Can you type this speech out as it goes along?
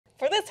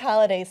this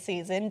holiday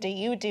season, do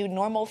you do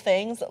normal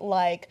things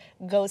like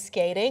go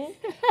skating?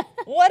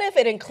 What if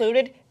it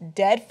included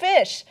dead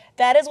fish?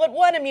 That is what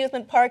one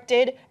amusement park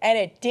did, and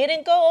it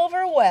didn't go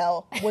over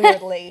well,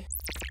 weirdly.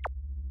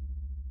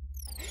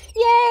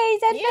 Yay,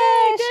 dead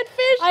fish! Dead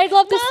fish! I'd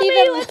love to see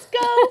them. Let's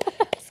go!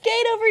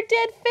 Skate over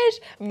dead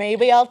fish.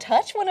 Maybe I'll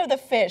touch one of the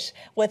fish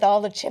with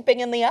all the chipping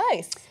in the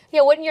ice.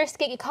 Yeah, wouldn't your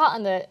skate get caught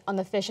on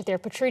the fish if they're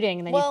protruding?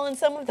 And then Well, in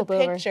some of the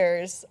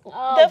pictures,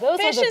 the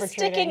fish is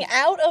sticking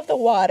out of the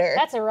water.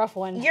 That's a rough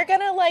one. You're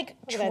gonna like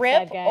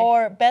trip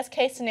or, best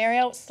case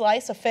scenario,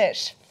 slice a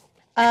fish.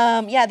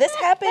 Yeah, this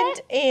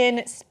happened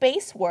in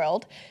Space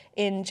World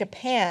in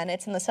Japan.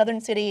 It's in the southern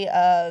city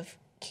of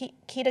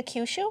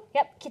Kitakyushu?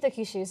 Yep,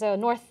 Kitakyushu, so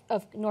north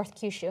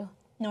Kyushu.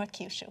 North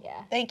Kyushu.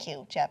 Yeah. Thank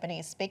you,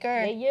 Japanese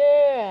speaker.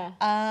 Yeah.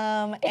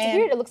 It's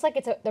weird. It looks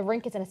like the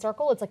rink is in a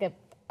circle. It's like a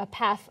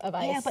path of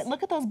ice. Yeah, but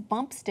look at those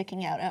bumps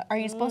sticking out. Are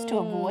you supposed to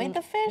avoid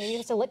the fish? Maybe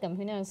just to lick them.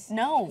 Who knows?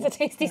 No. It's a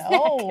tasty snack.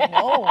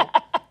 No,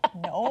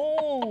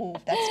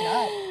 that's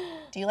not.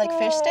 Do you like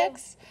fish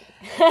sticks?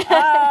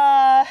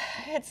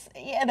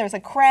 There's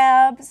a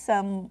crab,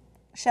 some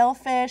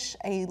shellfish,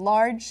 a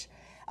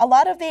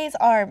lot of these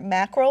are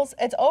mackerels.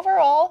 It's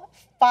overall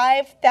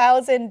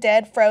 5,000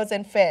 dead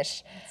frozen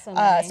fish. So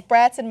many.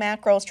 Sprats and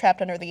mackerels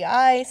trapped under the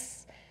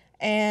ice.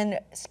 And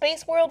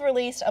Space World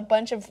released a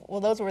bunch of,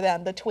 those were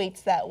the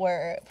tweets that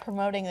were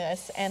promoting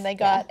this, and they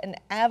got an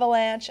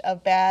avalanche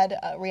of bad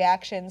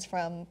reactions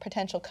from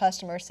potential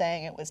customers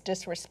saying it was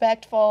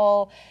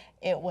disrespectful,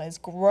 it was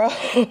gross.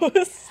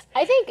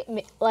 I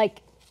think,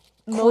 like,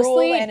 cruel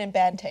mostly, and in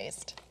bad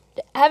taste.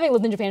 Having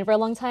lived in Japan for a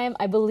long time,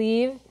 I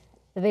believe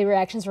the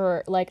reactions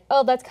were like,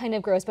 oh, that's kind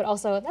of gross, but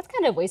also that's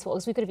kind of wasteful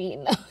because we could have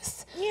eaten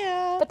those.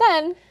 Yeah. But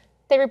then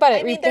they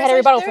rebutted. They had a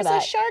rebuttal for that.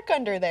 There's a shark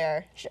under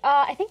there.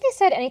 I think they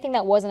said anything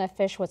that wasn't a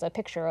fish was a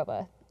picture of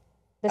a.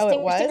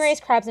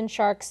 Stingrays, crabs, and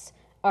sharks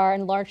are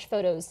enlarged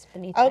photos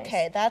beneath.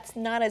 Okay, that's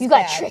not as bad. You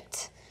got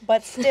tricked.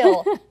 But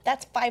still,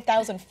 that's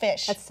 5,000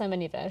 fish. That's so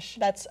many fish.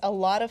 That's a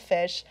lot of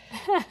fish.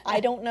 I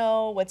don't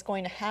know what's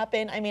going to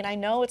happen. I mean, I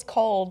know it's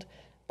cold,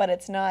 but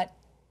it's not.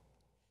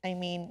 I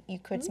mean, you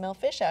could smell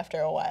fish after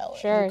a while.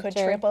 Sure, you could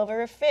trip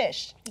over a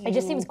fish. It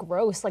just seems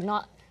gross, like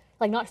not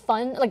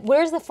fun. Like,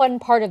 where's the fun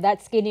part of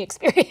that skating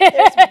experience?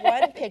 There's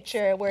one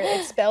picture where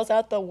it spells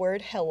out the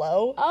word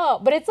hello. Oh,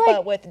 but it's like,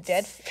 but with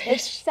dead fish.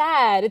 It's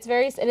sad. It's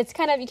very, and it's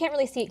kind of, you can't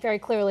really see it very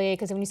clearly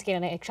because when you skate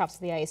on it, it chops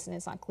to the ice and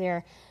it's not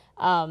clear.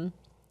 And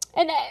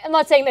I'm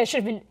not saying that it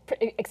should have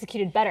been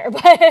executed better,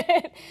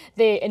 but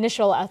the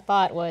initial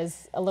thought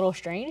was a little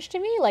strange to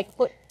me. Like,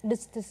 what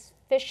does this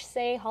fish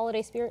say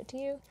holiday spirit to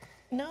you?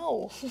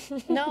 No,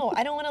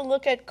 I don't want to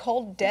look at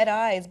cold, dead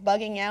eyes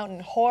bugging out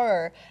in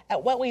horror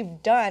at what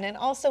we've done. And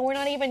also, we're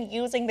not even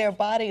using their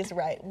bodies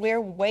right.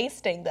 We're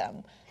wasting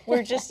them.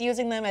 We're just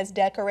using them as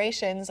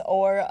decorations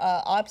or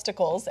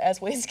obstacles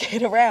as we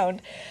skate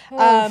around.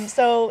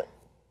 So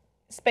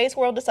Space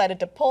World decided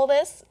to pull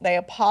this. They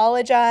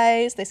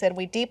apologized. They said,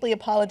 we deeply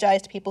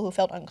apologize to people who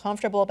felt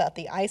uncomfortable about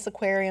the ice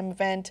aquarium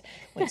event.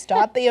 We've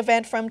stopped the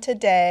event from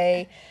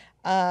today.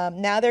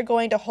 Now they're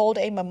going to hold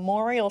a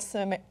memorial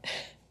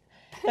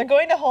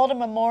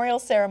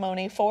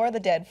ceremony for the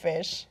dead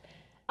fish,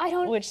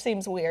 which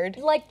seems weird.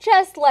 Like,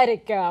 just let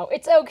it go.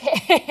 It's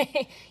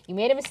okay. You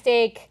made a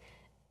mistake.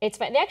 It's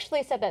fine. They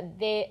actually said that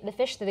the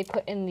fish that they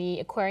put in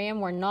the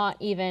aquarium were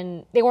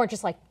they weren't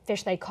just like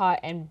fish they caught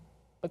and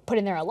put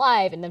in there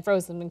alive and then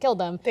froze them and killed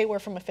them. They were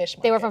from a fish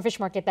market. They were from a fish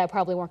market that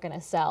probably weren't going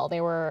to sell.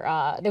 They were,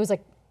 there was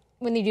like,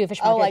 when they do a fish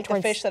market. Oh, like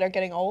the fish that are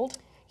getting old?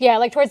 Yeah,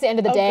 like towards the end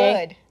of the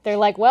day. Good. They're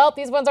like, well,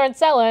 these ones aren't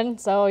selling,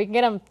 so you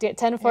can get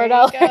 10 for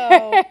 $1. There you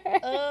go.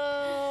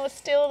 Oh,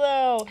 still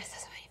though. There's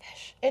so many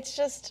fish. It's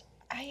just,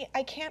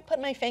 I can't put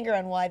my finger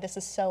on why this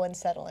is so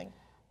unsettling.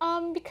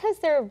 Because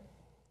they're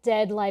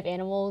dead live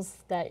animals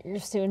that you're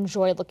just to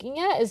enjoy looking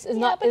at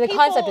the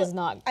concept is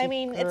not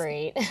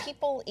great.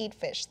 People eat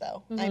fish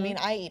though. I mean,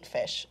 I eat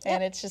fish,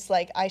 and it's just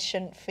like I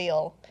shouldn't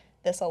feel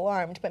this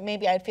alarmed, but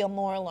maybe I'd feel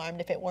more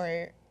alarmed if it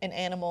were an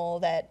animal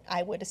that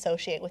I would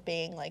associate with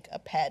being like a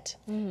pet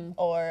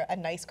or a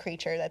nice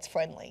creature that's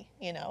friendly,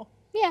 you know?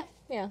 Yeah.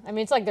 I mean,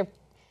 it's like they're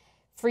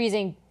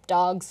freezing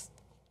dogs.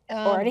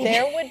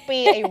 There would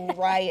be a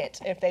riot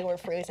if they were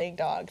freezing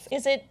dogs.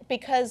 Is it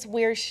because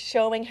we're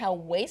showing how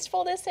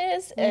wasteful this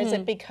is? Is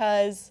it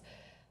because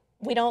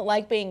we don't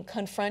like being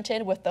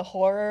confronted with the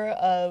horror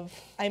of,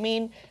 I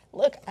mean,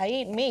 look, I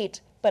eat meat,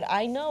 but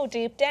I know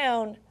deep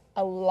down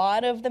a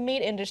lot of the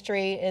meat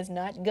industry is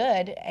not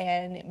good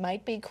and it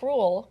might be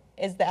cruel.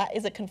 Is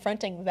it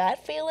confronting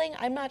that feeling?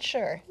 I'm not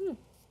sure.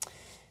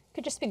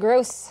 Could just be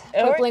gross.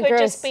 Or it could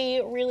just be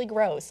really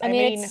gross. I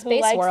mean, it's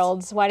Space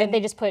Worlds. Why didn't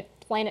they just put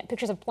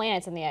pictures of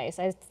planets in the ice?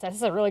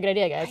 That's a really good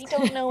idea, guys. I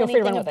don't know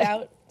anything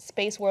about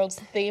Space World's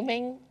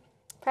theming.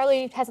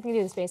 Probably has something to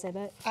do with space, I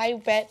bet. I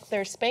bet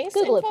there's space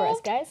Google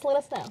involved. it for us, guys. Let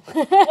us know.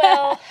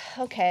 Well,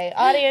 okay.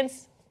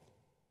 Audience,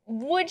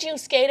 would you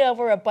skate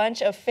over a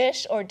bunch of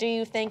fish, or do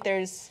you think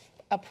there's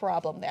a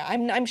problem there.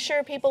 I'm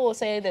sure people will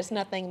say there's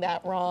nothing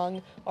that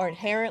wrong or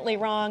inherently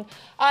wrong.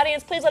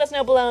 Audience, please let us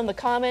know below in the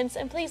comments,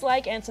 and please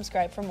like and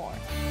subscribe for more.